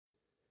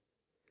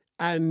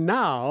And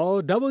now,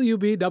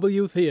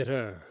 WBW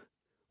Theater.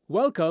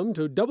 Welcome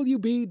to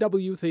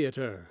WBW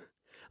Theater.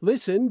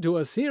 Listen to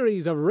a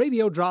series of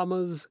radio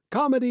dramas,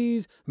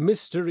 comedies,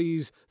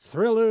 mysteries,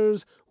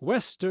 thrillers,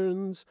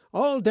 westerns,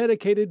 all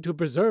dedicated to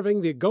preserving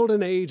the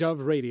golden age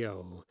of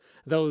radio.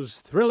 Those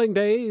thrilling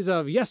days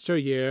of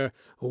yesteryear,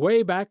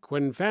 way back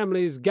when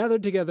families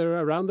gathered together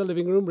around the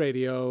living room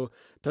radio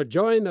to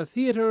join the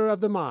theater of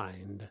the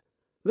mind.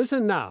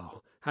 Listen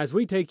now as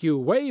we take you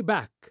way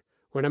back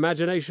when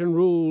imagination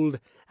ruled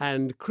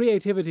and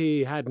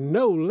creativity had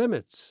no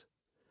limits.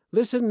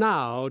 Listen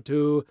now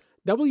to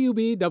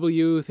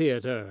WBW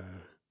Theater.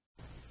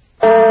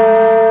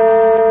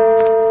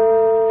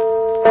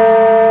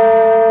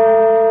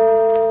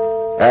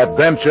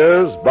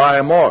 Adventures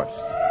by Morse.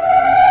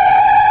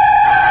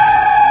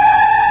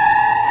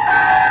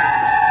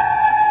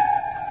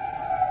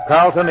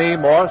 Carlton E.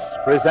 Morse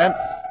presents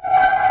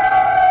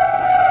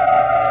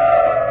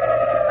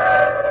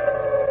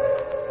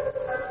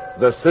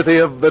The City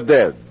of the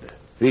Dead,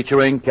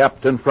 featuring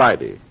Captain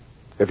Friday.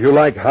 If you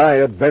like high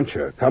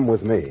adventure, come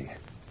with me.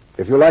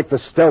 If you like the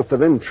stealth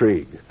of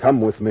intrigue, come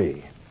with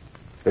me.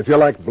 If you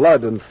like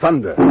blood and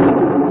thunder,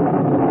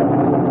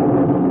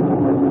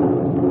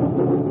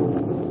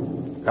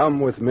 come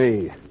with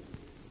me.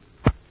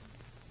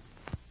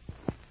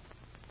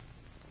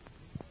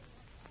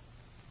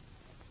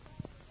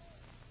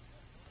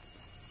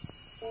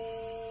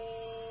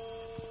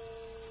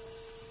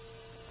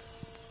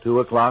 Two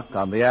o'clock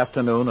on the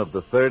afternoon of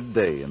the third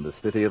day in the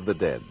City of the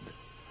Dead.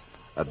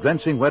 A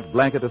drenching wet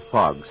blanket of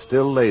fog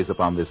still lays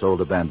upon this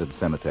old abandoned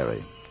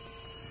cemetery.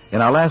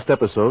 In our last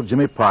episode,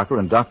 Jimmy Parker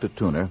and Dr.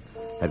 Tuner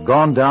had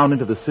gone down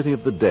into the City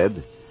of the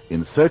Dead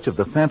in search of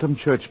the phantom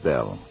church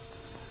bell,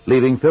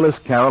 leaving Phyllis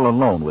Carroll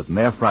alone with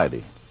Mayor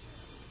Friday.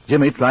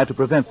 Jimmy tried to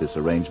prevent this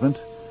arrangement,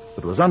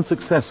 but was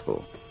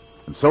unsuccessful,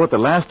 and so at the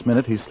last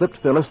minute he slipped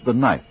Phyllis the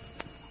knife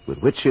with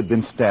which she had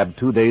been stabbed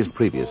 2 days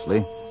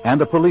previously,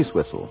 and a police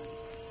whistle.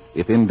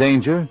 If in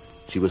danger,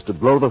 she was to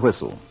blow the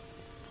whistle.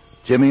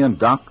 Jimmy and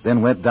Doc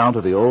then went down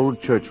to the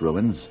old church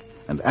ruins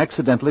and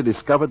accidentally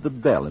discovered the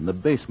bell in the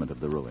basement of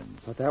the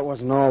ruins. But that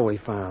wasn't all we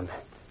found.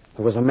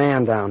 There was a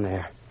man down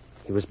there.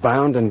 He was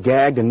bound and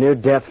gagged and near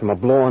death from a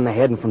blow on the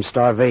head and from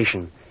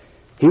starvation.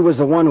 He was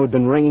the one who had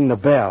been ringing the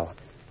bell.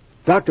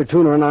 Dr.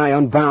 Tuner and I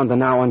unbound the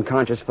now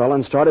unconscious fellow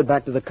and started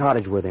back to the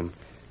cottage with him.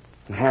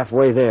 And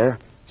halfway there,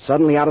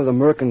 suddenly out of the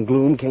murk and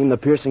gloom came the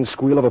piercing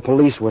squeal of a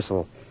police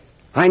whistle.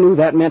 I knew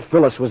that meant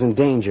Phyllis was in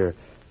danger.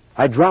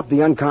 I dropped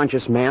the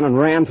unconscious man and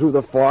ran through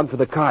the fog for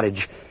the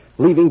cottage,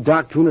 leaving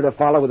Doc Tuner to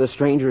follow with the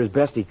stranger as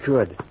best he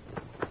could.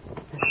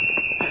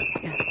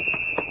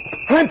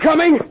 I'm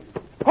coming!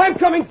 I'm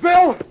coming,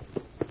 Phil!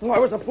 Oh, I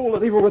was a fool to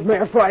leave her with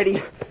Mayor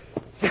Friday.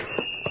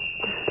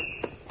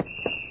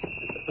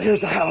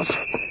 Here's the house.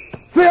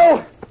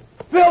 Phil!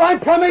 Phil,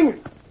 I'm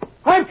coming!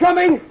 I'm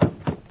coming!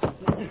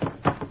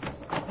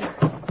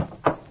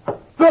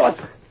 Phyllis!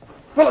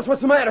 Phyllis,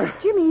 what's the matter?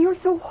 Jimmy, you're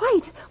so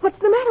white. What's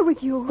the matter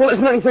with you? Well,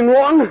 isn't anything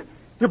wrong?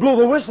 You blew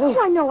the whistle. Oh,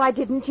 I know I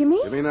didn't, Jimmy.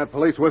 You mean that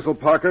police whistle,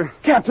 Parker?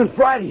 Captain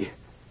Friday.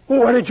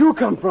 Well, where did you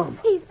come from?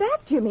 He's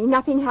back, Jimmy.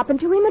 Nothing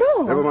happened to him at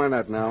all. Never mind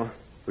that now.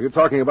 Were you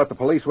talking about the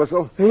police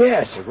whistle?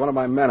 Yes. There's one of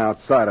my men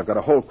outside. I've got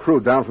a whole crew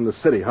down from the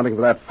city hunting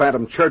for that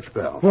phantom church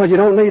bell. Well, you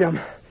don't need him.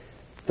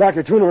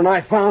 Dr. Tuner and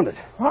I found it.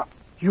 What?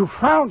 You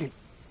found it?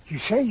 You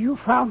say you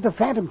found the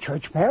phantom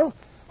church bell?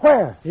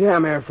 Where? Yeah,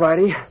 Mayor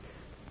Friday.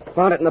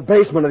 Found it in the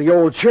basement of the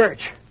old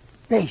church.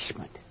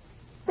 Basement.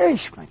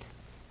 Basement.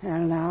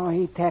 Well, now,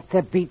 ain't that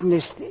the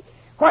beatenest...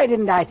 Why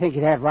didn't I think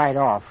of that right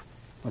off?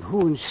 But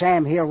who and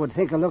Sam here would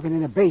think of looking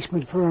in a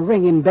basement for a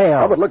ringing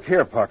bell? Oh, but look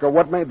here, Parker.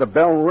 What made the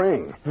bell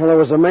ring? Well, there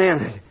was a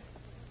man.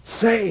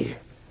 Say,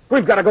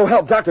 we've got to go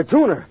help Dr.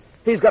 Tuner.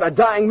 He's got a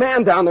dying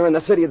man down there in the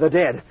City of the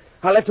Dead.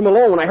 I left him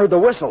alone when I heard the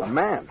whistle. A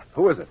man?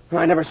 Who is it?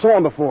 I never saw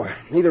him before.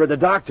 Neither did the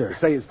doctor. You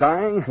say he's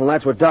dying? Well,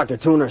 that's what Dr.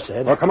 Tuner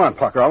said. Well, come on,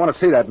 Parker. I want to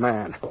see that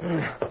man.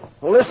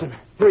 Well, listen.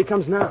 Here he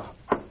comes now.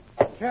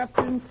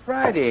 Captain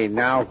Friday,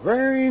 now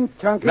where in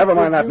Tunket... Never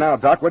mind that now,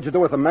 Doc. What'd you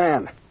do with the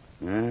man?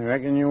 I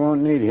reckon you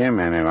won't need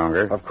him any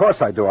longer. Of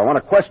course I do. I want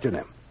to question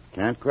him.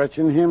 Can't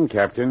question him,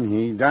 Captain.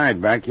 He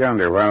died back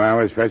yonder while I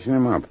was fetching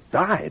him up.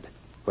 Died?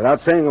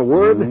 Without saying a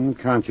word?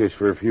 Unconscious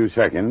for a few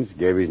seconds.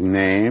 Gave his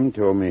name,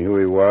 told me who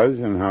he was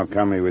and how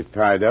come he was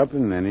tied up,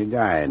 and then he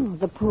died. Oh,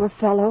 the poor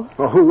fellow.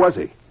 Well, who was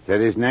he? Said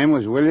his name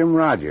was William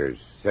Rogers.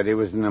 Said he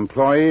was an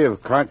employee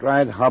of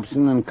Cartwright,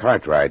 Hobson, and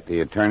Cartwright,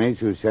 the attorneys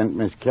who sent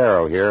Miss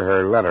Carroll here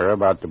her letter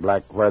about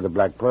where the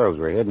black pearls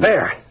were hidden.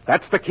 There.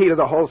 That's the key to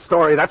the whole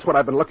story. That's what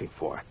I've been looking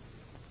for.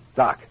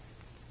 Doc,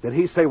 did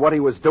he say what he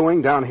was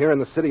doing down here in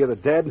the City of the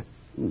Dead?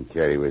 He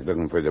said he was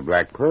looking for the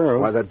black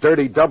pearl. Why, the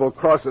dirty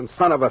double-crossing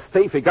son of a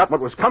thief, he got what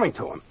was coming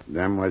to him.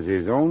 Them was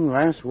his own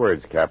last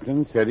words,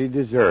 Captain. Said he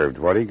deserved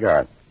what he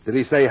got. Did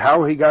he say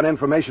how he got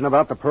information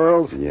about the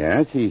pearls?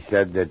 Yes, he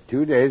said that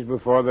 2 days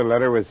before the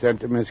letter was sent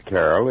to Miss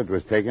Carroll, it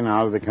was taken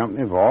out of the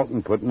company vault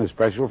and put in a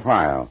special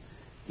file.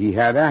 He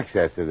had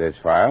access to this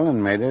file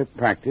and made a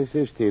practice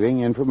of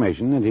stealing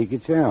information that he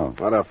could sell.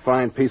 What a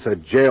fine piece of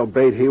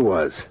jailbait he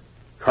was.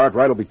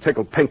 Cartwright will be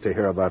tickled pink to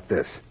hear about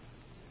this.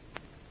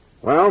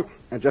 Well,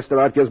 that just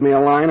about gives me a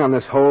line on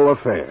this whole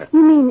affair.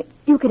 You mean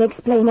you can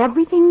explain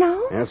everything now?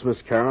 Yes,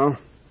 Miss Carroll.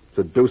 It's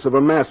a deuce of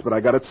a mess, but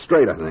I got it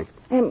straight, I think.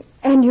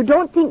 And you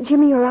don't think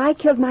Jimmy or I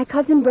killed my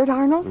cousin, Bert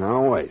Arnold?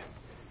 No, wait.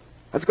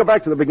 Let's go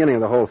back to the beginning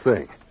of the whole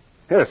thing.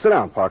 Here, sit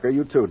down, Parker.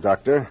 You too,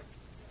 Doctor.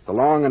 It's a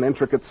long and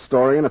intricate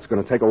story, and it's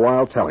going to take a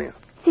while telling you.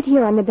 Sit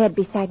here on the bed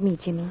beside me,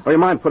 Jimmy. Oh, you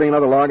mind putting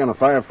another log on the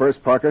fire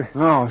first, Parker?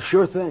 Oh,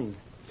 sure thing.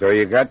 So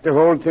you got the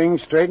whole thing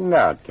straightened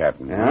out,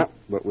 Captain. Yeah,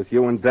 but with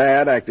you and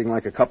Dad acting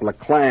like a couple of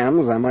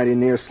clams, I mighty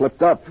near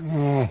slipped up.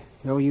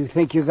 So you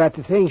think you got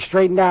the thing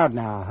straightened out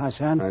now, huh,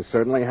 son? I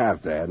certainly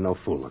have, Dad. No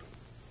fooling.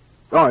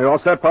 Oh, you all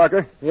set,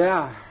 Parker?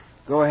 Yeah,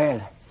 go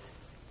ahead.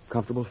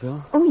 Comfortable,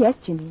 Phil? Oh, yes,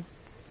 Jimmy.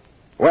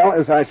 Well,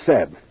 as I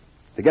said,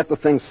 to get the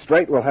thing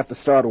straight, we'll have to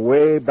start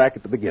way back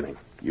at the beginning.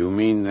 You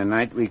mean the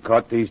night we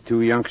caught these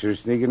two youngsters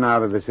sneaking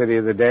out of the City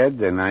of the Dead?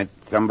 The night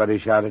somebody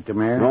shot at the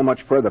mayor? No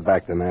much further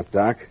back than that,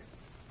 Doc.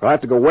 We'll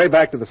have to go way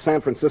back to the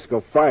San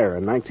Francisco fire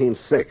in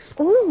 1906.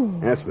 Oh.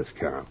 Yes, Miss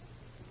Carroll.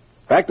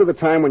 Back to the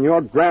time when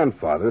your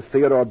grandfather,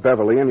 Theodore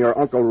Beverly, and your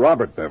uncle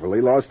Robert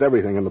Beverly lost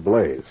everything in the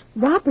blaze.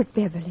 Robert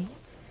Beverly?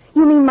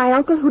 You mean my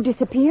uncle who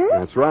disappeared?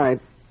 That's right.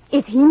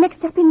 Is he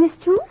mixed up in this,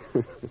 too?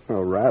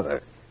 Oh,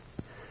 rather.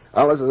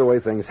 Well, this is the way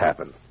things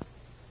happened.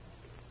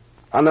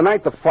 On the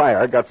night the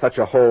fire got such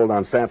a hold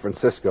on San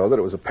Francisco that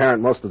it was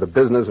apparent most of the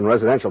business and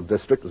residential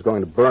district was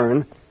going to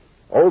burn,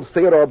 old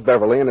Theodore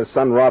Beverly and his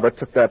son Robert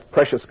took that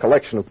precious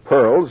collection of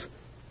pearls,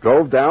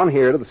 drove down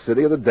here to the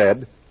City of the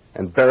Dead,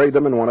 and buried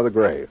them in one of the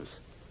graves.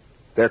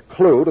 Their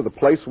clue to the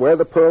place where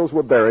the pearls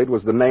were buried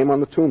was the name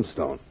on the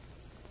tombstone.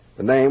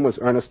 The name was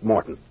Ernest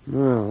Morton.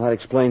 Well, that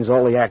explains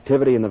all the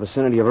activity in the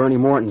vicinity of Ernie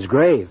Morton's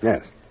grave.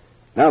 Yes.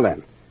 Now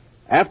then,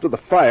 after the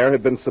fire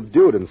had been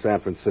subdued in San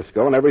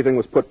Francisco and everything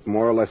was put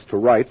more or less to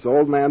rights,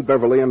 old man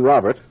Beverly and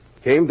Robert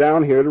came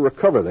down here to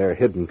recover their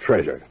hidden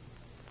treasure.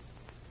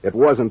 It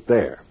wasn't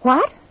there.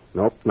 What?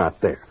 Nope, not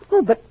there.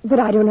 Oh, but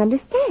I don't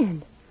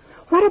understand.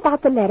 What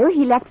about the letter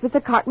he left with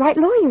the Cartwright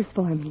lawyers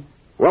for me?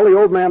 Well, the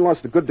old man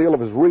lost a good deal of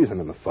his reason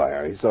in the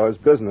fire. He saw his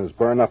business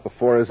burn up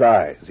before his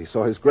eyes. He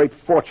saw his great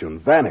fortune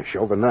vanish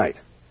overnight.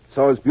 He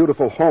saw his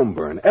beautiful home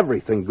burn,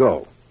 everything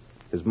go.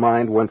 His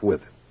mind went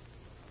with it.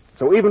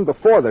 So even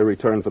before they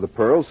returned for the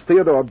pearls,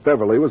 Theodore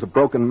Beverly was a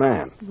broken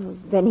man. Well,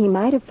 then he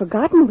might have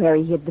forgotten where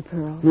he hid the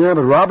pearls. Yeah,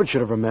 but Robert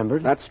should have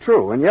remembered. That's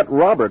true, and yet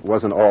Robert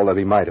wasn't all that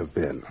he might have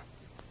been.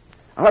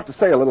 I'll have to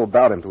say a little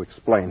about him to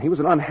explain. He was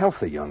an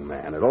unhealthy young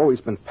man, had always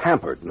been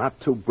pampered, not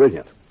too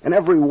brilliant. In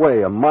every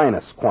way, a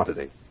minus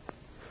quantity.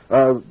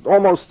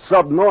 Almost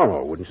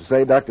subnormal, wouldn't you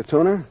say, Dr.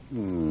 Tuner?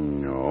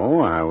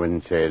 No, I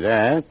wouldn't say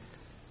that.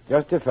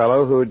 Just a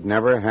fellow who'd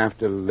never have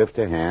to lift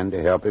a hand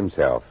to help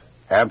himself.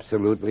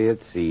 Absolutely at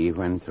sea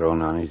when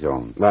thrown on his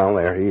own. Well,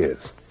 there he is.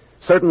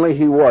 Certainly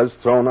he was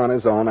thrown on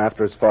his own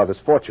after his father's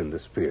fortune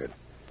disappeared.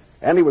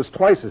 And he was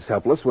twice as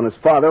helpless when his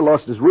father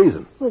lost his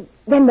reason. Well,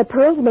 then the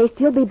pearls may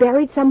still be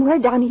buried somewhere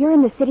down here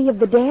in the City of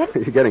the Dead?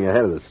 You're getting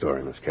ahead of the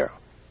story, Miss Carroll.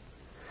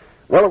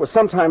 Well, it was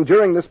sometime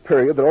during this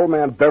period that old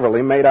man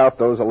Beverly made out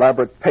those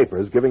elaborate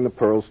papers giving the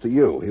pearls to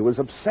you. He was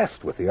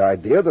obsessed with the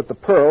idea that the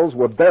pearls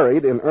were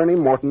buried in Ernie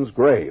Morton's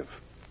grave.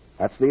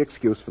 That's the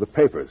excuse for the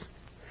papers.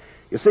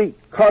 You see,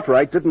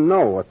 Cartwright didn't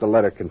know what the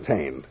letter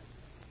contained.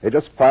 They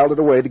just filed it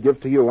away to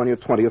give to you on your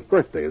 20th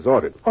birthday as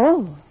ordered.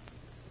 Oh.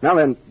 Now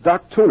then,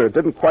 Doc Tuner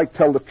didn't quite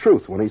tell the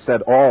truth when he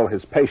said all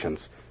his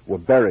patients were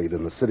buried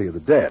in the City of the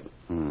Dead.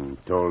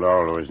 Told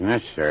all that was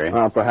necessary.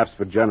 Well, perhaps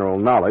for general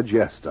knowledge,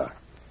 yes, Doc.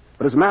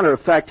 But as a matter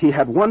of fact, he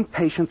had one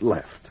patient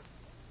left.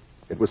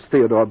 It was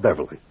Theodore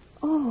Beverly.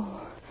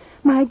 Oh,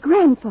 my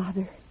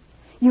grandfather.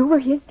 You were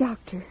his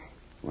doctor.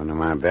 One of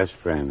my best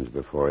friends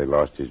before he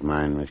lost his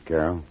mind, Miss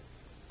Carroll.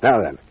 Now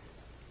then,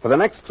 for the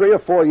next 3 or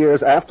 4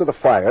 years after the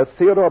fire,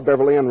 Theodore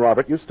Beverly and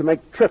Robert used to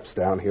make trips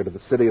down here to the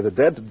City of the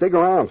Dead to dig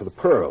around for the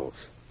pearls.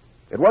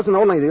 It wasn't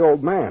only the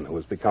old man who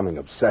was becoming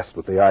obsessed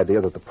with the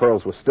idea that the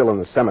pearls were still in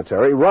the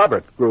cemetery.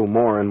 Robert grew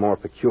more and more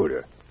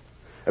peculiar.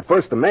 At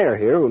first, the mayor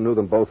here, who knew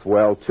them both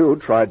well, too,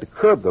 tried to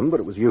curb them, but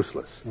it was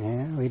useless.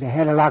 Yeah, we'd have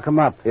had to lock them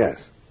up. Yes.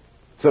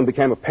 It soon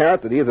became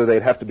apparent that either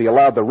they'd have to be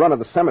allowed the run of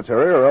the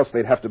cemetery or else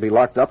they'd have to be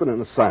locked up in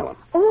an asylum.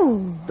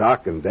 Oh.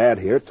 Doc and Dad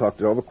here talked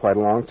it over quite a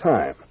long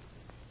time.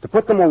 To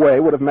put them away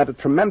would have meant a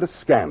tremendous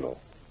scandal.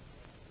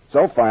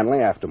 So finally,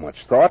 after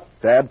much thought,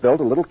 Dad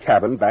built a little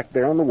cabin back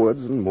there in the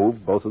woods and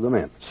moved both of them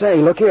in. Say,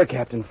 look here,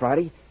 Captain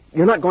Friday.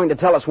 You're not going to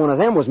tell us one of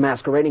them was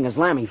masquerading as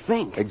Lammy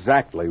Fink.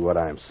 Exactly what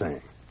I'm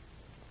saying.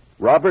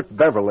 Robert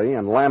Beverly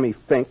and Lammy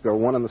Fink are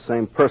one and the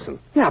same person.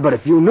 Yeah, but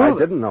if you knew... I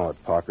didn't know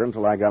it, Parker,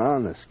 until I got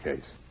on this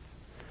case.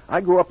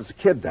 I grew up as a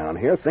kid down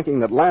here thinking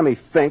that Lammy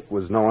Fink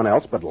was no one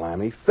else but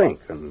Lammy Fink,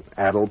 an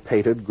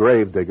addle-pated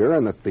gravedigger,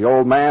 and that the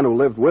old man who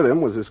lived with him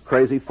was his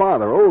crazy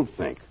father, Old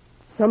Fink.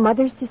 So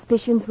Mother's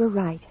suspicions were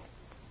right.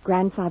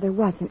 Grandfather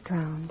wasn't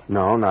drowned.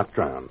 No, not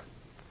drowned.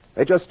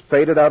 They just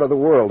faded out of the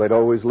world they'd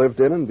always lived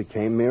in and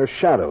became mere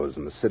shadows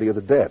in the City of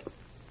the Dead.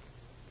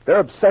 Their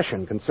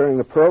obsession concerning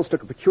the pearls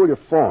took a peculiar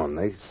form.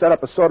 They set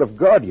up a sort of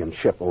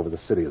guardianship over the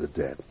City of the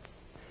Dead.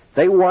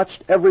 They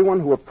watched everyone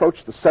who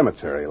approached the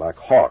cemetery like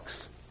hawks.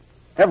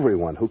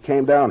 Everyone who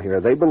came down here,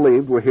 they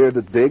believed, were here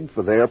to dig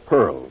for their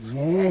pearls.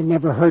 Yeah,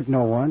 never hurt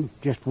no one.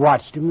 Just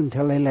watched them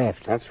until they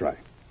left. That's right.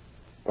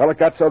 Well, it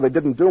got so they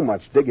didn't do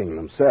much digging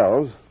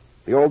themselves.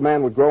 The old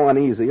man would grow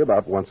uneasy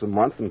about once a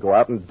month and go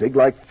out and dig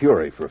like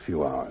fury for a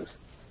few hours.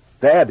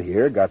 Dad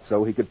here got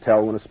so he could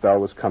tell when a spell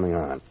was coming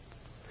on.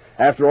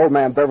 After old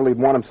man Beverly had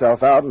worn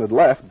himself out and had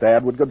left,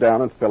 Dad would go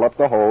down and fill up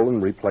the hole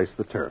and replace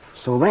the turf.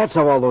 So that's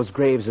how all those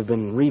graves have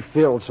been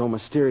refilled so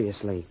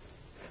mysteriously.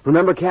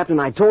 Remember, Captain,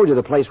 I told you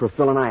the place where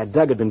Phil and I had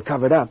dug had been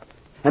covered up.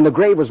 And the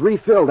grave was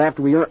refilled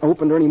after we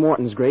opened Ernie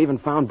Morton's grave and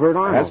found Bert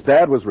Arnold. Yes,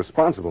 Dad was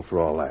responsible for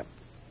all that.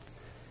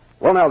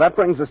 Well, now, that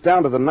brings us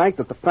down to the night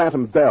that the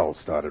phantom bell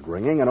started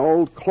ringing, and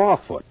old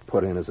Clawfoot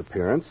put in his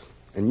appearance,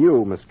 and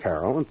you, Miss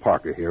Carroll, and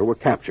Parker here were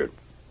captured.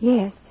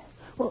 Yes.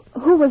 Well,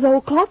 who was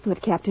old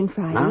Clawfoot, Captain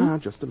Friday? Now,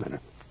 just a minute.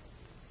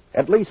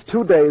 At least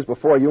 2 days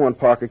before you and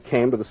Parker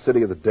came to the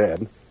City of the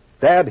Dead,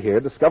 Dad here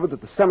discovered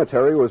that the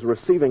cemetery was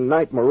receiving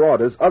night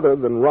marauders other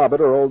than Robert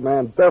or old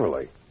man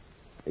Beverly.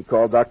 He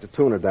called Dr.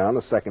 Tuner down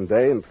the second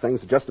day, and things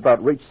had just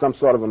about reached some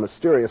sort of a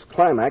mysterious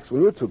climax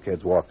when you two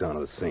kids walked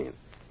onto the scene.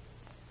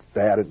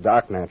 Dad and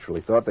Doc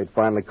naturally thought they'd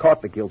finally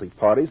caught the guilty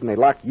parties, and they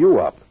locked you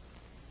up.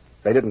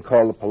 They didn't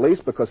call the police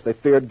because they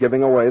feared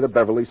giving away the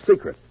Beverly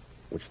secret,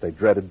 which they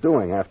dreaded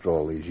doing after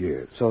all these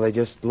years. So they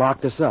just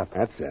locked us up.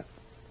 That's it.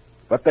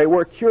 But they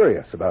were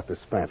curious about this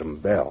phantom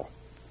bell.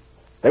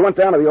 They went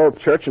down to the old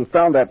church and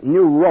found that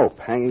new rope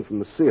hanging from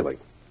the ceiling.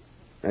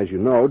 As you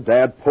know,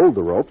 Dad pulled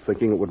the rope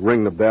thinking it would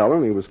ring the bell,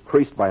 and he was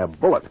creased by a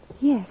bullet.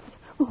 Yes.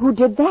 Well, who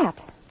did that?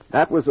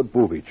 That was a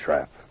booby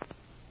trap.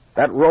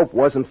 That rope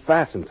wasn't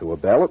fastened to a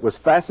bell. It was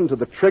fastened to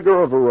the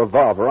trigger of a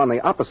revolver on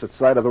the opposite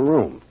side of the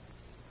room.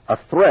 A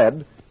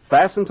thread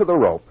fastened to the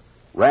rope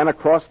ran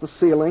across the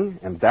ceiling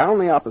and down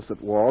the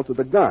opposite wall to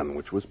the gun,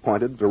 which was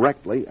pointed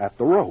directly at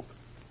the rope.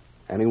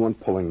 Anyone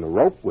pulling the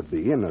rope would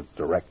be in a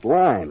direct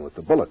line with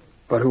the bullet.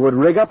 But who would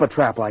rig up a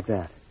trap like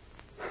that?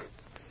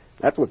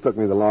 That's what took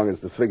me the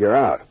longest to figure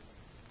out.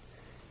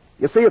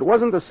 You see, it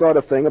wasn't the sort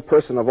of thing a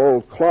person of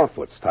old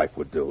Clawfoot's type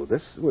would do.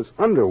 This was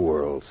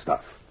underworld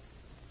stuff.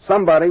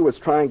 Somebody was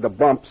trying to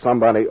bump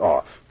somebody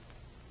off.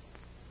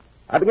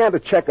 I began to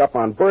check up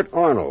on Bert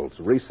Arnold's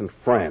recent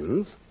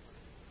friends,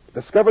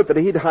 discovered that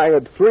he'd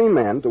hired 3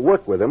 men to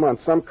work with him on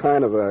some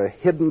kind of a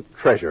hidden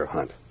treasure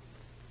hunt.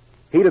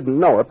 He didn't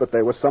know it, but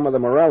they were some of the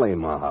Morelli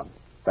mob,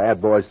 bad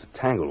boys to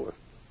tangle with.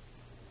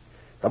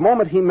 The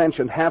moment he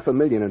mentioned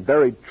 $500,000 in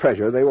buried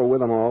treasure, they were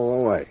with him all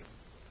the way.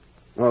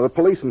 Well, the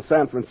police in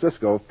San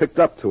Francisco picked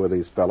up 2 of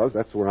these fellows.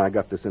 That's where I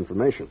got this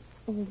information.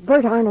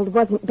 Bert Arnold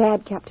wasn't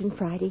bad, Captain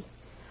Friday.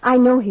 I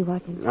know he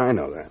wasn't. I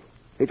know that.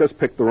 He just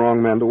picked the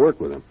wrong men to work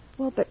with him.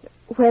 Well, but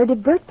where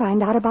did Bert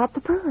find out about the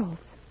pearls?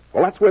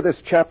 Well, that's where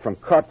this chap from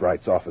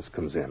Cartwright's office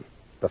comes in.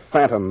 The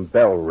phantom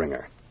bell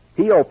ringer.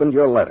 He opened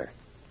your letter,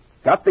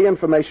 got the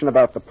information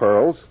about the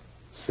pearls,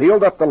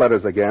 sealed up the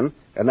letters again,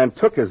 and then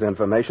took his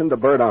information to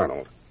Bert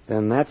Arnold.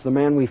 Then that's the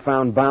man we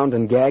found bound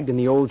and gagged in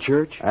the old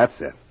church? That's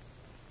it.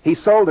 He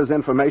sold his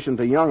information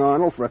to young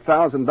Arnold for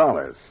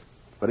 $1,000.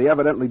 But he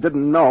evidently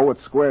didn't know what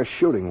square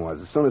shooting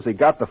was. As soon as he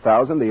got the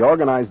 1,000, he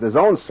organized his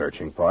own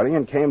searching party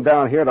and came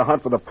down here to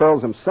hunt for the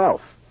pearls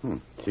himself.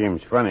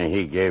 Seems funny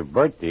he gave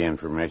Bert the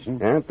information.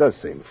 Yeah, it does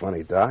seem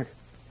funny, Doc.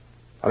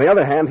 On the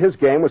other hand, his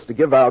game was to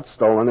give out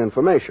stolen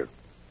information.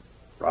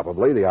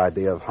 Probably the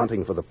idea of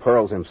hunting for the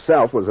pearls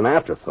himself was an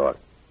afterthought.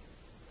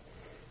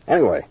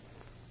 Anyway,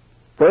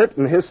 Bert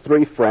and his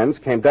 3 friends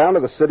came down to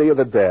the City of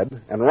the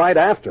Dead, and right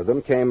after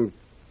them came,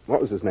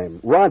 what was his name?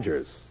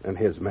 Rogers and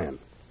his men.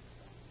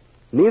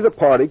 Neither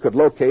party could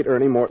locate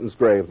Ernie Morton's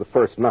grave the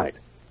first night.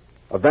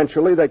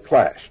 Eventually, they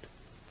clashed.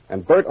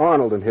 And Bert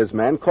Arnold and his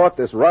men caught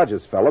this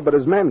Rogers fellow, but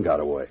his men got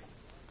away.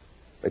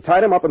 They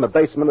tied him up in the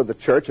basement of the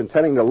church,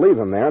 intending to leave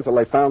him there until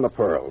they found the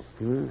pearls.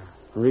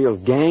 Real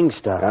gang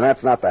stuff. And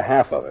that's not the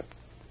half of it.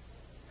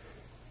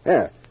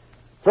 Here,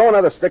 throw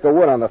another stick of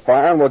wood on the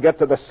fire, and we'll get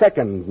to the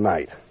second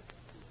night.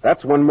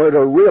 That's when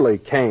murder really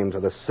came to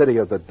the City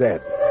of the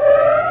Dead.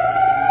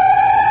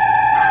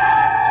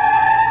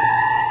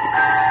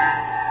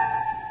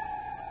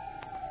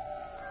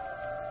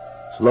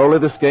 Slowly,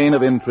 the skein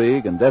of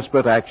intrigue and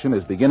desperate action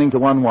is beginning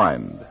to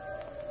unwind.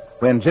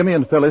 When Jimmy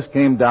and Phyllis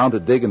came down to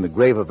dig in the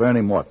grave of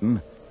Ernie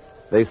Morton,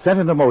 they set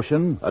into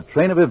motion a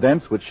train of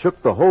events which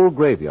shook the whole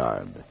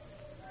graveyard.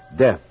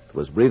 Death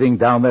was breathing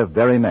down their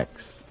very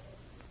necks.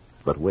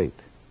 But wait.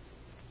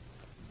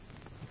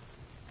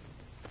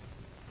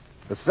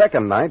 The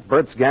second night,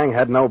 Bert's gang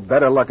had no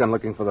better luck in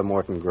looking for the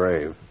Morton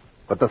grave.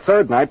 But the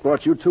third night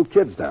brought you 2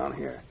 kids down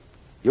here.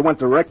 You went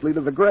directly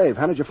to the grave.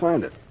 How did you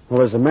find it? Well,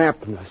 there's a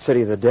map in the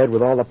City of the Dead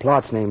with all the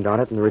plots named on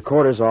it in the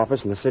recorder's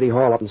office in the City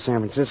Hall up in San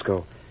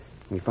Francisco.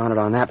 We found it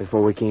on that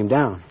before we came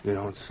down. You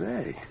don't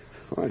say.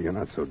 Well, you're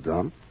not so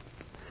dumb.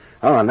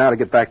 Oh, now to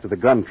get back to the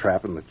gun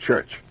trap in the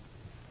church.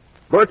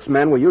 Bert's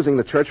men were using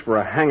the church for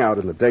a hangout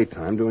in the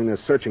daytime, doing their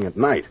searching at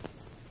night.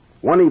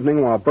 One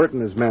evening, while Bert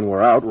and his men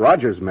were out,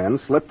 Rogers' men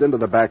slipped into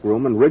the back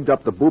room and rigged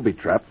up the booby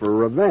trap for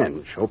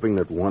revenge, hoping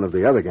that one of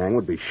the other gang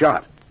would be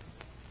shot.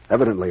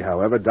 Evidently,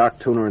 however, Doc,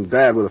 Tuner, and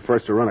Dad were the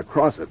first to run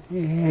across it.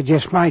 Yeah,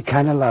 just my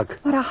kind of luck.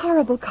 What a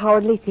horrible,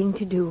 cowardly thing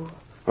to do.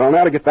 Well,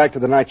 now to get back to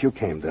the night you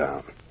came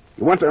down.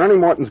 You went to Ernie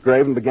Morton's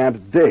grave and began to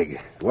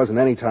dig. It wasn't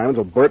any time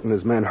until Bert and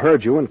his men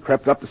heard you and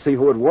crept up to see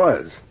who it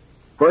was.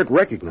 Bert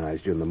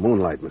recognized you in the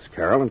moonlight, Miss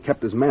Carroll, and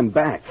kept his men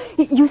back.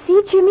 You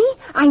see, Jimmy?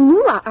 I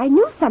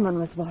knew someone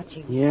was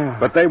watching. Yeah.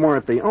 But they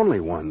weren't the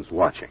only ones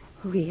watching.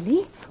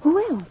 Really? Who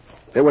else?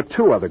 There were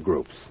two other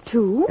groups.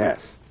 Two?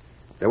 Yes.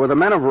 There were the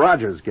men of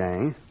Rogers'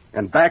 gang,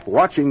 and back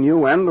watching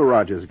you and the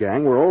Rogers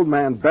gang were Old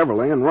Man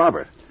Beverly and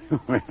Robert.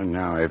 Well,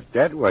 now, if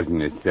that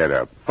wasn't a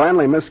setup.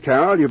 Finally, Miss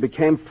Carroll, you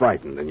became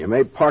frightened, and you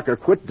made Parker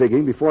quit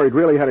digging before he'd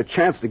really had a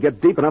chance to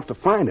get deep enough to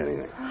find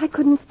anything. I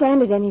couldn't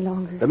stand it any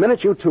longer. The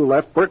minute you two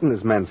left, Bert and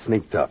his men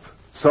sneaked up,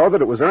 saw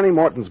that it was Ernie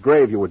Morton's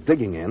grave you were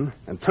digging in,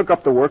 and took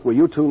up the work where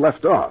you two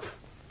left off.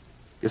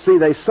 You see,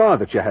 they saw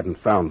that you hadn't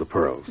found the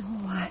pearls.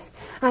 Oh,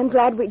 I'm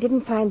glad we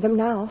didn't find them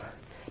now.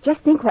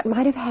 Just think what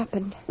might have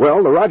happened.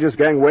 Well, the Rogers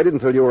gang waited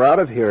until you were out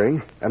of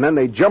hearing, and then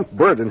they jumped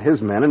Bert and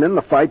his men, and in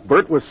the fight,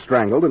 Bert was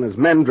strangled and his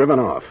men driven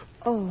off.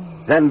 Oh.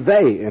 Then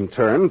they, in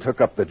turn, took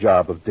up the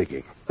job of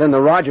digging. Then the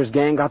Rogers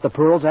gang got the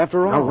pearls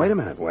after all. Now, wait a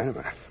minute.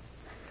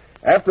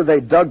 After they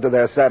dug to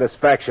their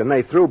satisfaction,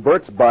 they threw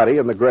Bert's body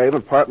in the grave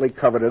and partly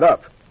covered it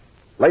up.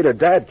 Later,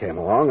 Dad came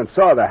along and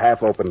saw the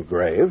half-opened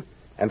grave,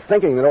 and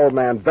thinking that Old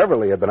Man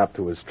Beverly had been up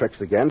to his tricks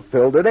again,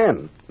 filled it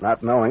in,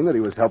 not knowing that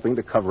he was helping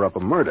to cover up a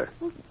murder.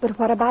 But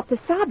what about the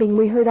sobbing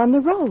we heard on the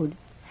road?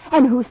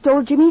 And who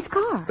stole Jimmy's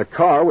car? The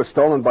car was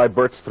stolen by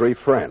Bert's three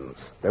friends.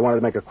 They wanted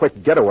to make a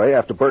quick getaway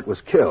after Bert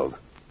was killed.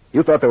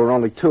 You thought there were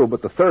only two,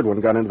 but the third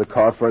one got into the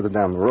car further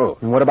down the road.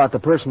 And what about the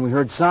person we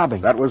heard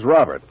sobbing? That was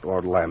Robert,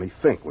 or Lammy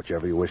Fink,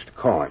 whichever you wish to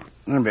call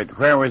him. But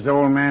where was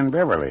Old Man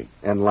Beverly?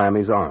 In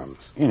Lammy's arms.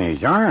 In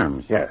his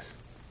arms? Yes.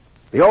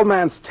 The old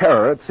man's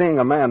terror at seeing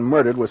a man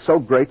murdered was so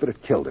great that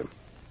it killed him.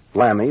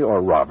 Lammy,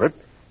 or Robert,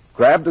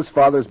 grabbed his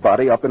father's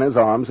body up in his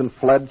arms and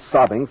fled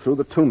sobbing through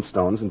the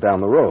tombstones and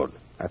down the road.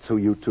 That's who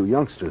you two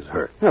youngsters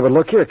hurt. Yeah, but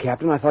look here,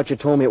 Captain. I thought you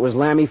told me it was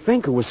Lammy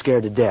Fink who was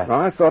scared to death.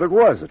 I thought it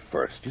was at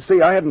first. You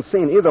see, I hadn't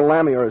seen either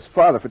Lammy or his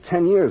father for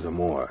 10 years or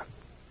more.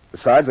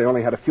 Besides, I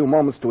only had a few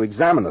moments to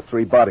examine the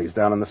three bodies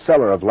down in the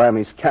cellar of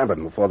Lammy's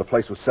cabin before the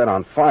place was set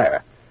on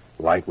fire.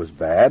 Light was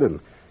bad, and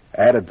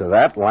added to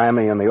that,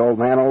 Lammy and the old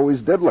man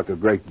always did look a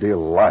great deal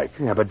alike.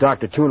 Yeah, but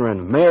Dr. Tuner and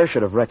the mayor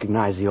should have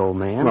recognized the old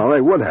man. Well, they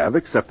would have,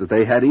 except that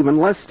they had even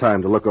less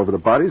time to look over the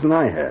bodies than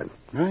I had.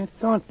 I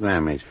thought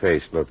Lammy's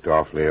face looked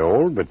awfully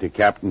old, but the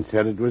captain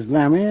said it was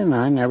Lammy, and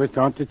I never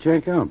thought to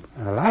check up.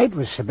 The light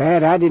was so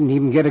bad I didn't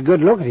even get a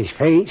good look at his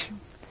face.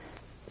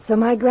 So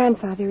my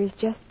grandfather has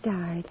just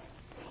died.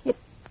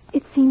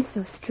 It seems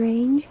so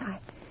strange.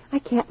 I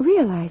can't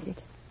realize it.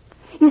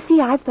 You see,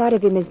 I've thought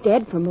of him as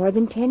dead for more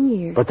than 10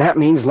 years. But that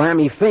means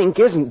Lammy Fink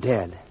isn't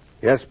dead.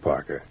 Yes,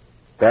 Parker.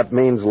 That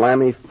means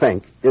Lammy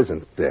Fink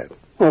isn't dead.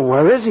 Well,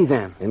 where is he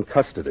then? In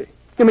custody.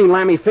 You mean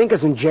Lammy Fink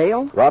is in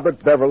jail?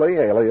 Robert Beverly,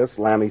 alias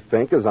Lammy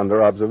Fink, is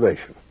under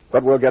observation.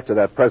 But we'll get to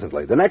that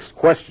presently. The next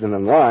question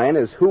in line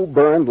is who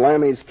burned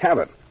Lammy's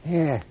cabin?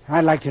 Yeah,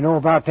 I'd like to know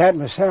about that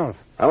myself.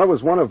 Well, it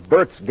was one of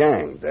Bert's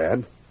gang,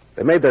 Dad.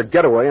 They made their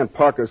getaway in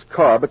Parker's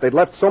car, but they'd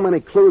left so many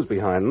clues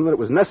behind them that it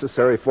was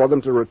necessary for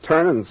them to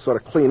return and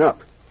sort of clean up.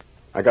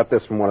 I got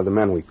this from one of the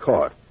men we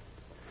caught.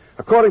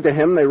 According to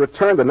him, they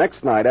returned the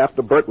next night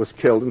after Bert was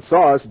killed and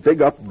saw us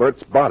dig up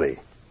Bert's body.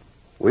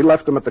 We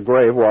left him at the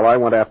grave while I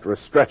went after a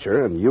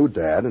stretcher, and you,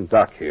 Dad, and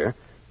Doc here,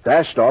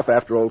 dashed off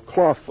after old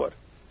Clawfoot.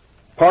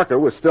 Parker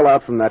was still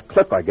out from that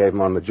clip I gave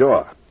him on the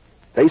jaw.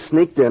 They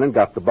sneaked in and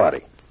got the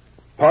body.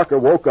 Parker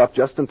woke up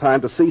just in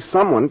time to see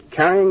someone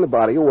carrying the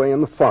body away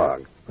in the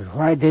fog. But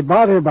why'd they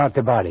bother about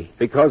the body?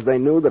 Because they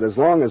knew that as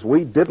long as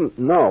we didn't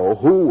know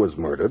who was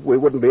murdered, we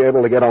wouldn't be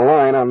able to get a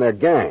line on their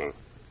gang.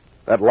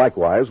 That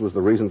likewise was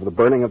the reason for the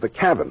burning of the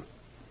cabin.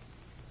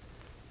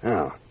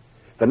 Now,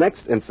 the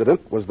next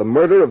incident was the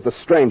murder of the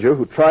stranger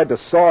who tried to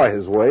saw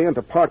his way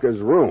into Parker's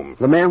room.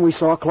 The man we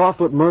saw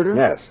Clawfoot murder?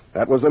 Yes,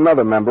 that was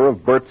another member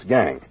of Bert's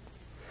gang.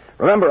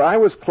 Remember, I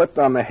was clipped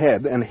on the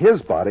head, and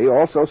his body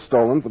also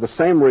stolen for the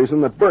same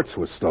reason that Bert's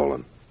was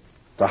stolen.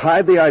 To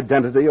hide the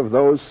identity of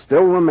those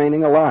still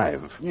remaining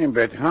alive. Yeah,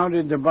 but how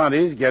did the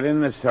bodies get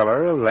in the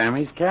cellar of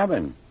Lammy's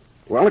cabin?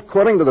 Well,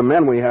 according to the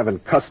men we have in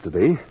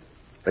custody,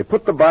 they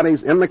put the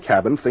bodies in the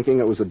cabin thinking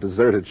it was a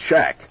deserted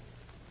shack.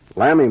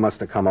 Lammy must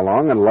have come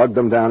along and lugged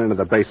them down into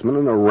the basement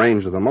and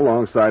arranged them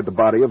alongside the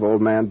body of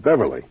Old Man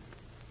Beverly.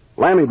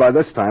 Lammy, by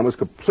this time, was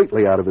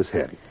completely out of his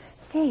head.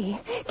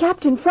 Say,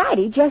 Captain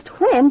Friday, just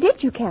when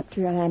did you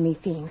capture Lammy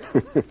Fink?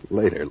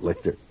 Later.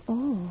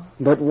 Oh.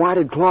 But why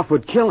did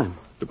Clawfoot kill him?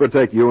 To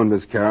protect you and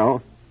Miss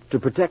Carroll. To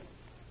protect...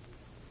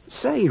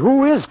 Say,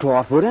 who is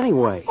Clawfoot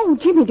anyway? Oh,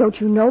 Jimmy, don't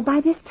you know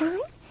by this time?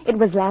 It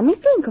was Lammy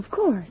Fink, of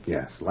course.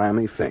 Yes,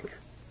 Lammy Fink.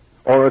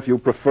 Or if you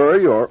prefer,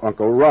 your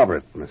Uncle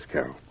Robert, Miss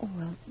Carroll. Oh,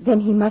 well, then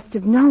he must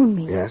have known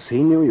me. Yes, he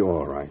knew you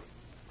all right.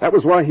 That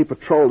was why he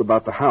patrolled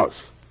about the house.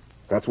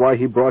 That's why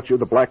he brought you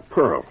the Black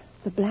Pearl.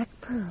 The Black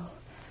Pearl.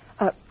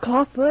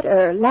 Clawfoot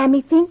or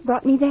Lammy Fink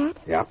brought me that?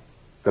 Yeah.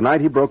 The night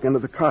he broke into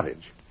the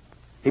cottage.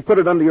 He put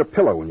it under your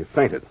pillow when you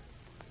fainted.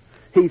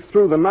 He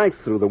threw the knife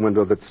through the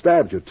window that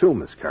stabbed you, too,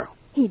 Miss Carroll.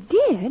 He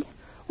did?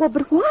 Well,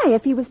 but why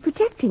if he was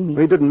protecting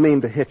me? He didn't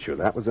mean to hit you.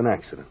 That was an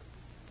accident.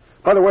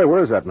 By the way,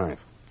 where's that knife?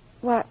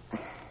 What?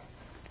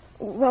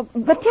 Well,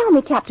 but tell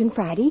me, Captain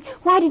Friday,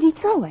 why did he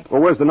throw it?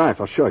 Well, where's the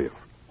knife? I'll show you.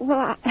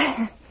 Well,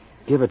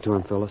 Give it to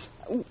him, Phyllis.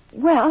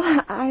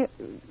 Well,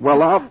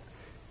 Well,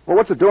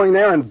 what's it doing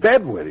there in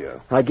bed with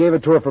you? I gave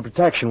it to her for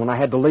protection when I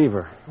had to leave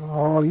her.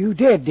 Oh, you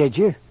did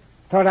you?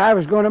 Thought I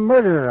was going to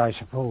murder her, I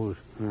suppose.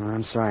 Oh,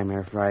 I'm sorry,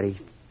 Mayor Friday.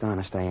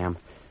 Honest, I am.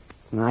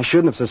 I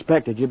shouldn't have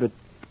suspected you, but...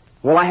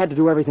 Well, I had to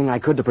do everything I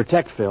could to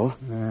protect Phil.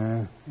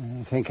 I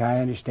think I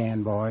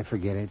understand, boy.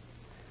 Forget it.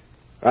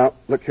 Well,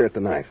 look here at the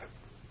knife.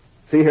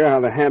 See here how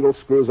the handle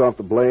screws off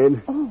the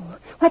blade? oh,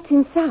 what's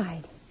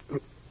inside?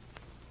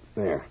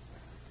 There.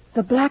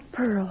 The Black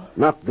Pearl.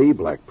 Not the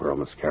Black Pearl,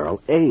 Miss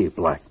Carroll. A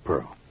Black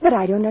Pearl. But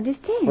I don't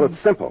understand. Well, it's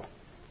simple.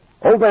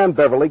 Old man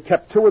Beverly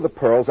kept 2 of the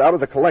pearls out of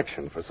the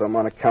collection for some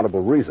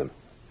unaccountable reason.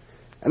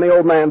 And the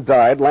old man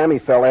died. Lammy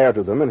fell heir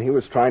to them, and he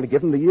was trying to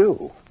give them to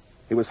you.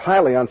 He was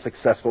highly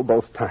unsuccessful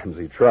both times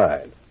he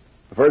tried.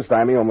 The first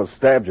time he almost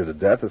stabbed you to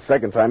death. The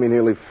second time he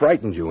nearly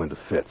frightened you into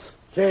fits.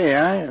 Say,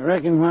 I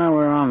reckon while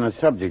we're on the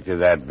subject of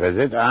that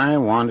visit, I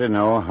want to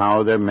know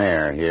how the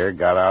mayor here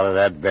got out of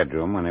that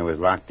bedroom when he was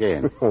locked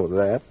in. Oh,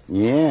 that?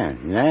 Yeah,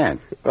 that.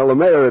 Well, the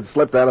mayor had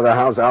slipped out of the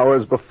house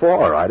hours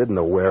before. I didn't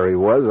know where he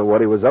was or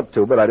what he was up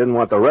to, but I didn't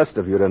want the rest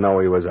of you to know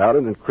he was out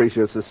and increase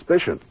your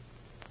suspicion.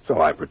 So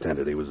I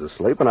pretended he was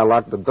asleep, and I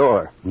locked the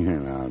door.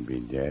 I'll be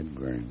dead,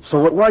 Burns.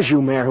 So it was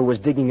you, Mayor, who was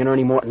digging in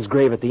Ernie Morton's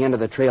grave at the end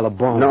of the trail of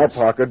bones. No,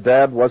 Parker,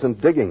 Dad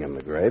wasn't digging in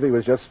the grave. He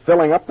was just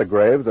filling up the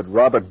grave that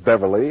Robert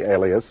Beverly,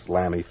 alias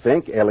Lammy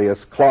Fink, alias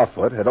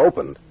Clawfoot, had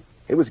opened.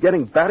 He was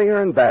getting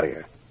battier and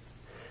battier.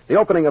 The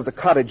opening of the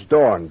cottage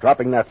door and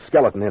dropping that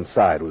skeleton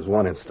inside was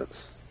one instance.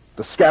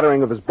 The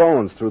scattering of his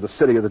bones through the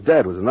city of the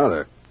dead was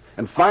another.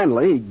 And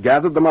finally, he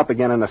gathered them up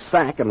again in a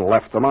sack and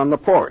left them on the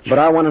porch. But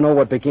I want to know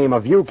what became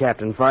of you,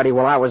 Captain Friday,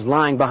 while I was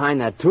lying behind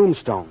that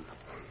tombstone.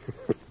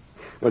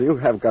 Well, you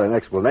have got an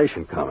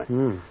explanation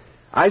coming.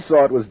 I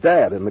saw it was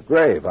Dad in the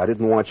grave. I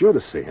didn't want you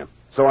to see him.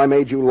 So I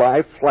made you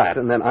lie flat,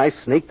 and then I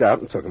sneaked out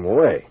and took him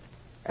away.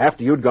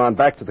 After you'd gone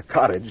back to the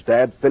cottage,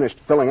 Dad finished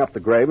filling up the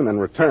grave and then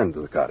returned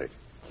to the cottage.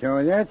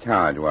 So that's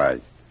how it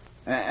was.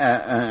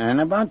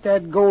 And about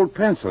that gold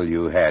pencil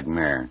you had,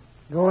 Mayor.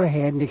 Go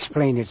ahead and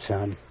explain it,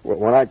 son. Well,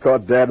 when I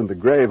caught Dad in the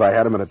grave, I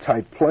had him in a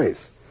tight place.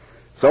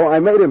 So I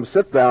made him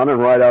sit down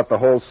and write out the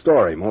whole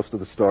story, most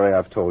of the story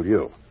I've told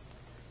you.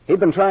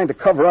 He'd been trying to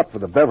cover up for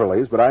the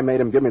Beverleys, but I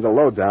made him give me the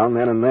lowdown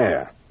then and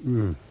there.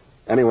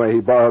 Anyway, he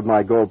borrowed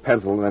my gold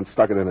pencil and then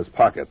stuck it in his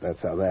pocket.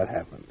 That's how that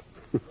happened.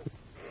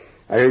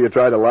 I hear you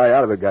tried to lie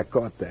out of it, got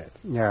caught, Dad.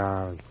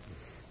 No.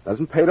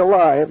 Doesn't pay to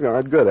lie if you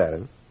aren't good at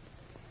it.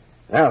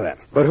 Now then.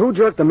 But who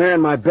jerked the mayor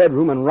in my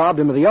bedroom and robbed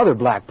him of the other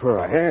Black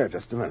Pearl? Here,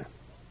 just a minute.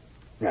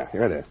 Yeah,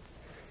 here it is.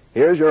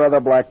 Here's your other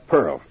Black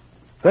Pearl.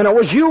 Then it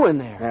was you in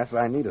there. Yes,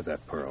 I needed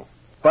that pearl.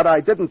 But I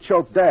didn't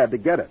choke Dad to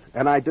get it,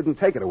 and I didn't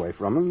take it away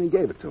from him. He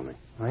gave it to me.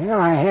 Well,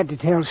 I had to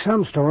tell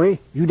some story.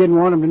 You didn't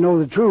want him to know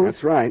the truth.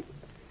 That's right.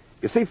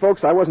 You see,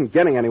 folks, I wasn't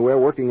getting anywhere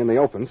working in the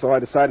open, so I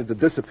decided to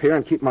disappear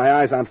and keep my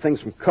eyes on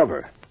things from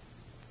cover.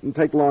 Didn't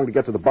take long to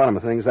get to the bottom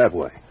of things that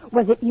way.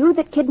 Was it you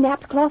that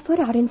kidnapped Clawfoot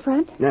out in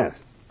front? Yes.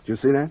 Did you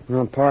see that?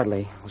 Well,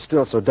 partly. It was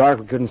still so dark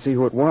we couldn't see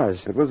who it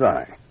was. It was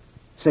I.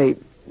 Say,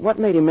 what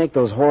made him make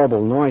those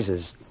horrible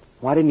noises?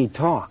 Why didn't he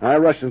talk? I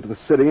rushed into the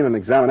city and an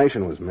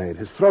examination was made.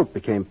 His throat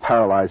became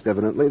paralyzed,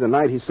 evidently, the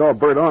night he saw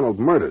Bert Arnold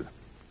murdered.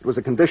 It was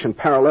a condition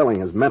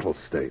paralleling his mental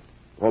state.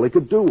 All he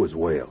could do was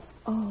wail.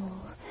 Oh.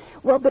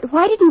 Well, but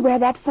why did he wear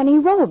that funny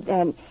robe,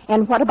 then?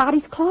 And what about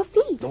his claw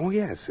feet? Oh,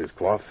 yes, his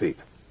claw feet.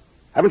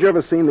 Haven't you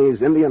ever seen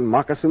these Indian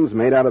moccasins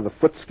made out of the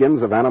foot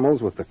skins of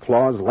animals with the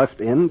claws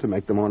left in to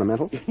make them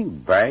ornamental?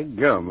 By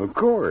gum, of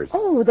course.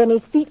 Oh, then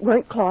his feet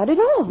weren't clawed at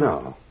all.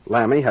 No.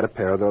 Lammy had a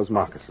pair of those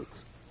moccasins.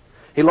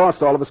 He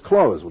lost all of his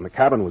clothes. When the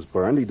cabin was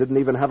burned, he didn't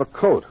even have a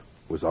coat.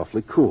 It was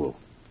awfully cool.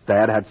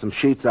 Dad had some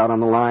sheets out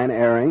on the line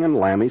airing, and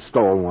Lammy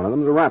stole one of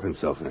them to wrap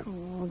himself in.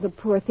 Oh, the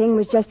poor thing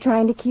was just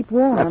trying to keep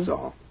warm. That's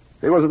all.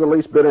 He wasn't the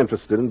least bit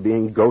interested in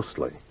being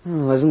ghostly.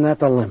 Well, isn't that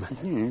the limit?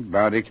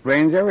 About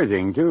explains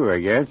everything, too, I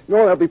guess. No,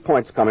 there'll be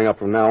points coming up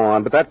from now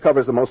on, but that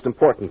covers the most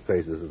important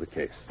phases of the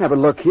case. Yeah, but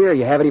look here,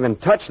 you haven't even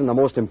touched on the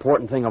most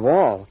important thing of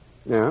all.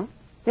 Yeah?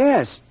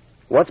 Yes.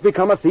 What's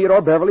become of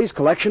Theodore Beverly's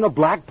collection of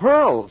black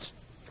pearls?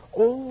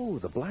 Oh,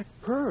 the black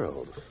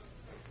pearls.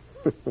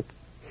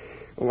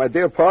 Well, my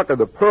dear Parker,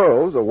 the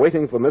pearls are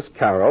waiting for Miss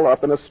Carroll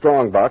up in a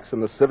strongbox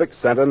in the Civic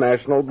Center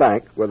National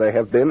Bank, where they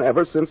have been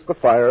ever since the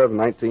fire of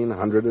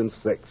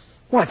 1906.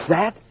 What's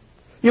that?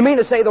 You mean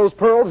to say those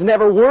pearls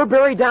never were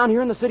buried down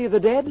here in the City of the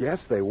Dead? Yes,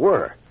 they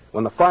were.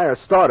 When the fire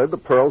started, the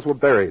pearls were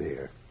buried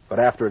here. But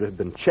after it had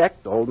been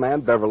checked, old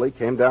man Beverly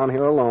came down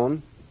here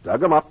alone,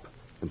 dug them up,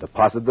 and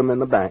deposited them in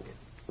the bank.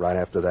 Right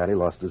after that, he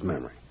lost his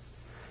memory.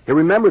 He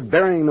remembered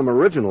burying them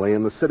originally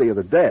in the City of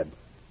the Dead,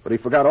 but he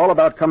forgot all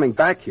about coming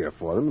back here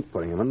for them and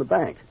putting them in the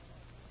bank.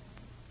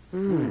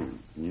 You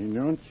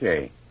don't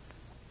say.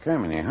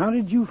 Criminy, how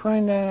did you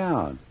find that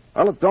out?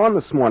 Well, at dawn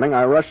this morning,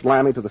 I rushed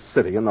Lammy to the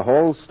city, and the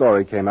whole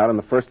story came out in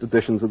the first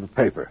editions of the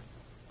paper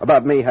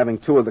about me having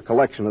 2 of the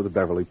collection of the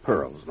Beverly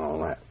pearls and all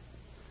that.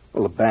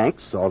 Well, the bank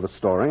saw the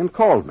story and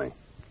called me.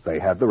 They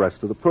had the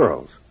rest of the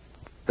pearls.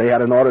 They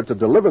had an order to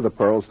deliver the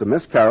pearls to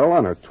Miss Carroll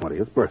on her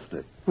 20th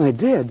birthday. They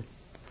did?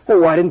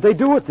 Well, why didn't they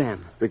do it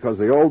then? Because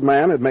the old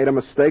man had made a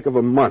mistake of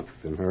a month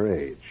in her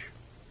age.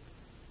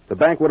 The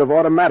bank would have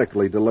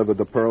automatically delivered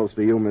the pearls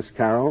to you, Miss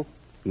Carroll,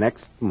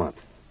 next month.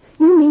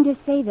 You mean to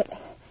say that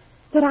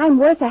I'm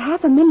worth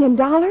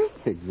 $500,000?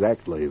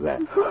 Exactly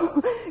that.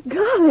 Oh,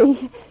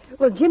 golly.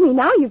 Well, Jimmy,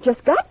 now you've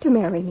just got to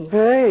marry me.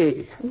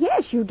 Hey.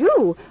 Yes, you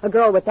do. A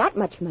girl with that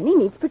much money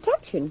needs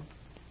protection.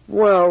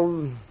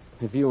 Well,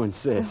 if you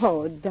insist.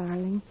 Oh,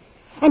 darling.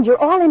 And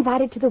you're all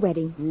invited to the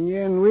wedding.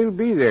 Yeah, and we'll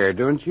be there.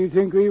 Don't you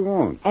think we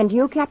won't? And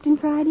you, Captain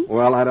Friday?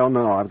 Well, I don't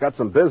know. I've got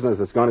some business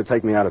that's going to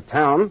take me out of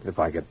town if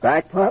I get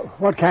back.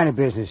 What kind of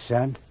business,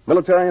 son?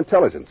 Military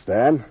intelligence,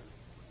 Dad.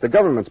 The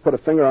government's put a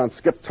finger on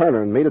Skip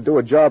Turner and me to do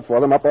a job for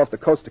them up off the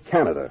coast of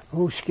Canada.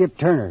 Who's Skip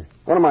Turner?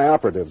 One of my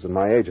operatives in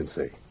my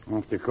agency.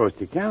 Off the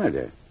coast of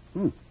Canada.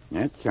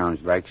 That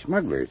sounds like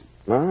smugglers.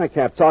 Well, I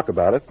can't talk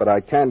about it, but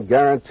I can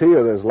guarantee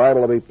you there's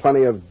liable to be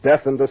plenty of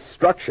death and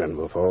destruction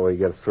before we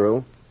get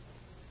through.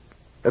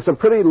 There's some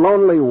pretty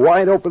lonely,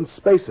 wide-open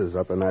spaces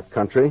up in that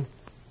country,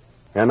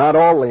 and not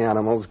all the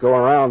animals go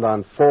around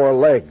on 4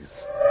 legs.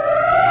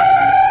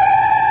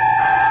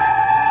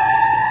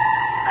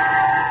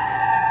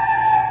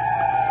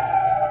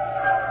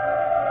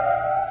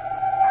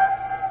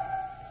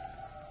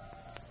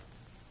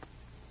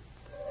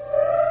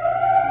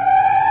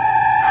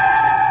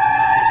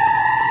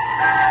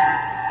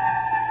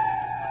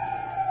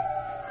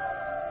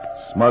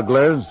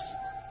 Smugglers,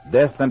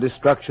 death and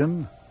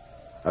destruction,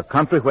 a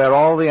country where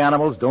all the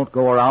animals don't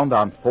go around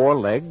on 4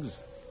 legs.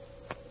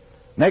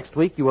 Next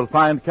week, you will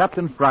find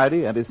Captain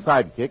Friday and his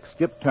sidekick,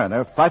 Skip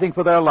Turner, fighting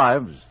for their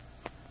lives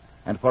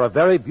and for a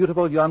very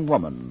beautiful young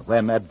woman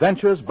when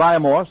Adventures by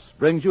Morse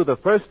brings you the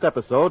first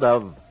episode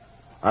of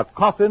A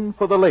Coffin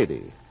for the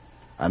Lady,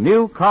 a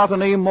new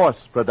Carlton E.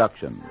 Morse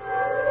production.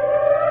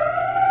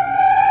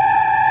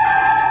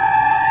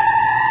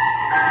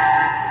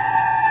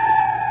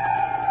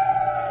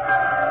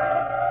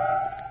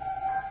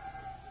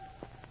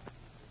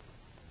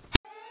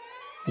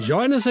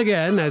 Join us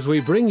again as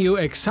we bring you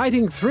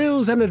exciting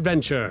thrills and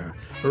adventure,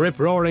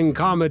 rip-roaring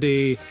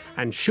comedy,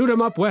 and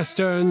shoot-'em-up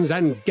westerns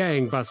and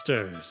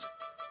gangbusters.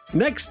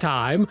 Next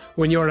time,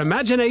 when your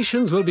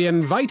imaginations will be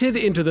invited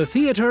into the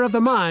theater of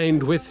the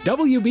mind with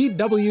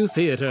WBW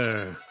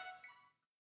Theater.